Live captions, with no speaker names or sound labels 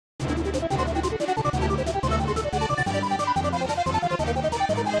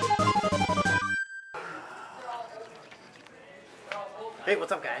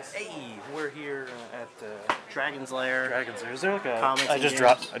guys. Hey, we're here at Dragon's Lair. Dragon's Lair. Is there like a? Comics I and just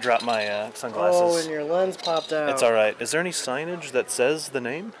games. dropped my sunglasses. Oh, and your lens popped out. It's all right. Is there any signage that says the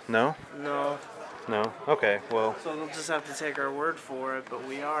name? No. No. No. Okay. Well. So they'll just have to take our word for it. But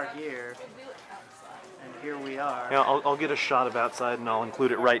we are here, and here we are. Yeah, I'll get a shot of outside and I'll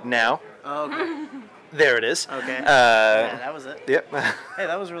include it right now. Okay. There it is. Okay. Yeah, that was it. Yep. Hey,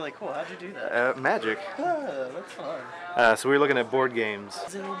 that was really cool. How'd you do that? Magic. That's fun. So we were looking at board games.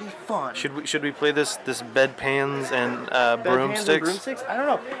 It'll be fun. Should we play this bedpans and Bedpans broomsticks? and broomsticks? I don't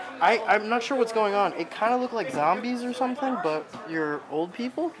know. I'm not sure what's going on. It kind of looked like zombies or something, but you're old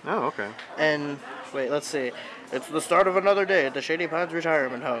people. Oh, okay. And wait, let's see. It's the start of another day at the Shady Pines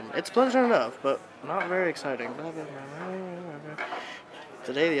Retirement Home. It's pleasant enough, but not very exciting.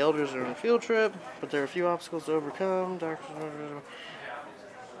 Today the elders are on a field trip, but there are a few obstacles to overcome.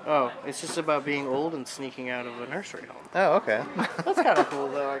 Oh, it's just about being old and sneaking out of a nursery home. Oh, okay. That's kind of cool,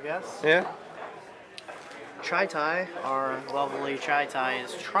 though, I guess. Yeah. Chai Tai, our lovely Chai Tai,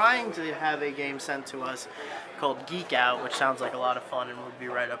 is trying to have a game sent to us called Geek Out, which sounds like a lot of fun and would be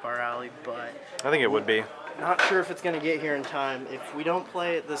right up our alley, but I think it would be. not sure if it's going to get here in time. If we don't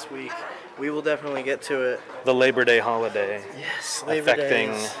play it this week, we will definitely get to it. The Labor Day holiday. Yes, Labor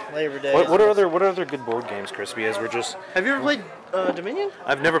Day. Labor Day. What are other good board games, Crispy? As we're just. Have you ever played Dominion?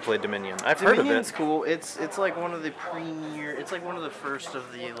 I've never played Dominion. I've heard of it. Dominion's cool. It's like one of the premier. It's like one of the first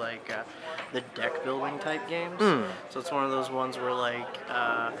of the the deck building type games. So it's one of those ones where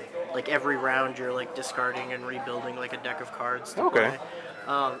like every round you're like discarding and rebuilding like a deck of cards. To play.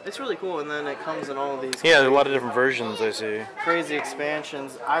 It's really cool, and then it comes in all of these. Yeah, there's a lot of different versions I see. Crazy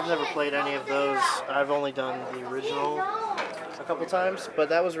expansions. I've never played any of those. I've only done the original a couple times, but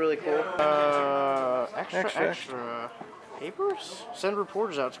that was really cool. Extra. Papers? Send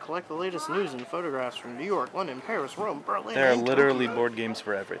reporters out to collect the latest news and photographs from New York, London, Paris, Rome, Berlin. There are and literally Tokyo. board games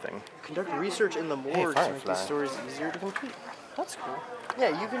for everything. Conduct research in the morgue to make these stories easier to complete. That's cool.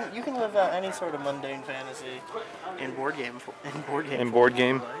 Yeah, you can live out any sort of mundane fantasy in board game. In board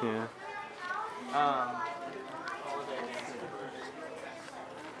game, yeah.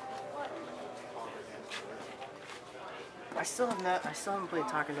 I still haven't played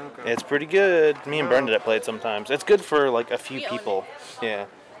Takenoko. It's pretty good. Me and Bernadette play it sometimes. It's good for like a few people. Yeah,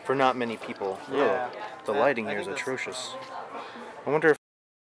 for not many people. Yeah. Ugh. The lighting here is atrocious. I wonder if.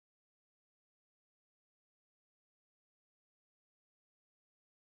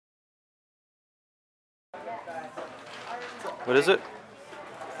 What is it?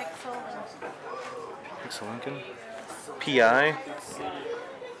 Pixel Lincoln. PI.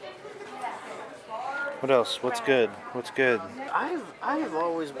 What else? What's good? What's good? I've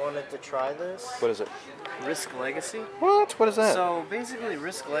always wanted to try this. What is it? Risk Legacy. What? What is that? So basically,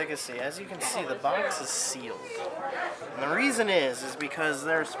 Risk Legacy, as you can see, the box is sealed. And the reason is because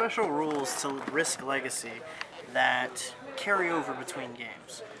there are special rules to Risk Legacy that carry over between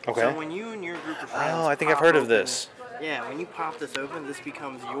games. Okay. So when you and your group of friends I think I've heard of this. Yeah, when you pop this open, this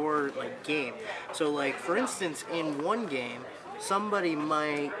becomes your game. So like for instance, in one game, somebody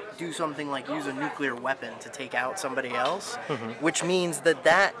might do something like use a nuclear weapon to take out somebody else, which means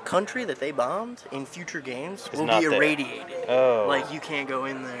that country that they bombed in future games will be irradiated. Oh. Like you can't go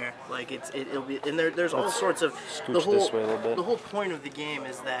in there. Like it'll be, and there's all sorts of Scooch this way a little bit. The whole point of the game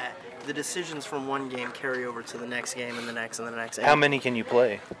is that the decisions from one game carry over to the next game and the next and the next. How many can you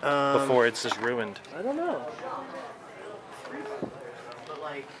play before it's just ruined? I don't know. But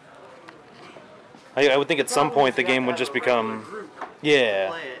like. I would think at some point the game would just become, yeah.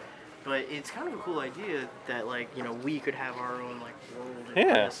 Play it. But it's kind of a cool idea that we could have our own world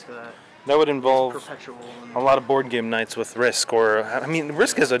and Risk that would involve perpetual. A lot of board game nights with Risk, or I mean,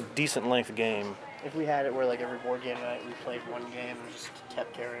 Risk is a decent length game. If we had it where every board game night we played one game and just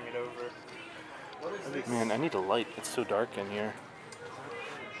kept carrying it over. Man, I need a light. It's so dark in here.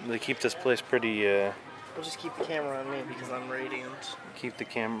 They keep this place pretty. We'll just keep the camera on me because I'm radiant. Keep the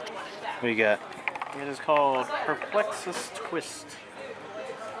camera. What do you got? It is called Perplexus Twist.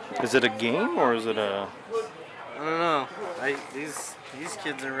 Is it a game or is it a? I don't know. These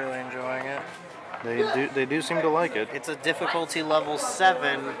kids are really enjoying it. They do seem to like it. It's a difficulty level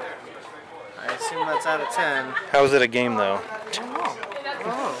 7. I assume that's out of 10. How is it a game though? I don't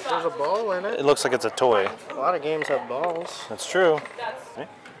know. There's a ball in it. It looks like it's a toy. A lot of games have balls. That's true.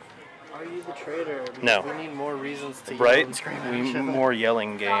 Are you the traitor? Because no. We need more reasons to yell and scream at each other. More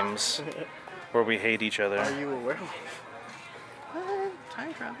yelling games where we hate each other. Are you a werewolf?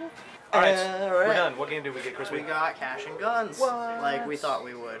 Time travel. Alright, we're done. What game did we get, Chris? We got Cash and Guns. What? Like we thought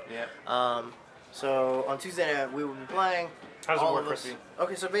we would. Yep. So on Tuesday night we will be playing. How does it all work, of us. Krispy?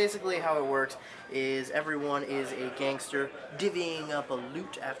 Okay, so basically how it works is everyone is a gangster divvying up a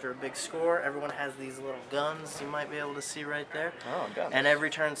loot after a big score. Everyone has these little guns you might be able to see right there. Oh, guns. And every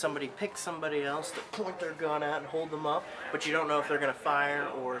turn somebody picks somebody else to point their gun at and hold them up, but you don't know if they're going to fire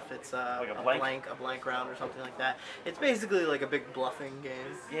or if it's Like a a blank round or something like that. It's basically like a big bluffing game.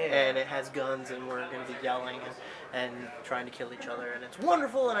 Yeah. And it has guns and we're going to be yelling and trying to kill each other, and it's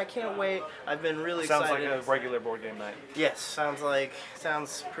wonderful and I can't wait. I've been really Sounds excited. like a regular board game night. Yes,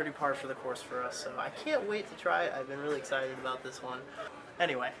 sounds pretty par for the course for us. So I can't wait to try it. I've been really excited about this one.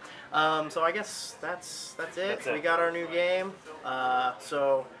 Anyway, so I guess that's it. That's it. We got our new game.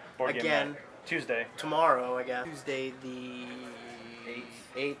 So Board game again, night. Tuesday. tomorrow, I guess Tuesday the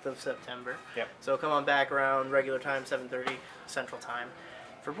 8th of September. Yep. So come on back around regular time, 7:30 Central Time,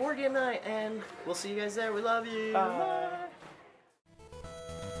 for board game night, and we'll see you guys there. We love you. Bye. Bye.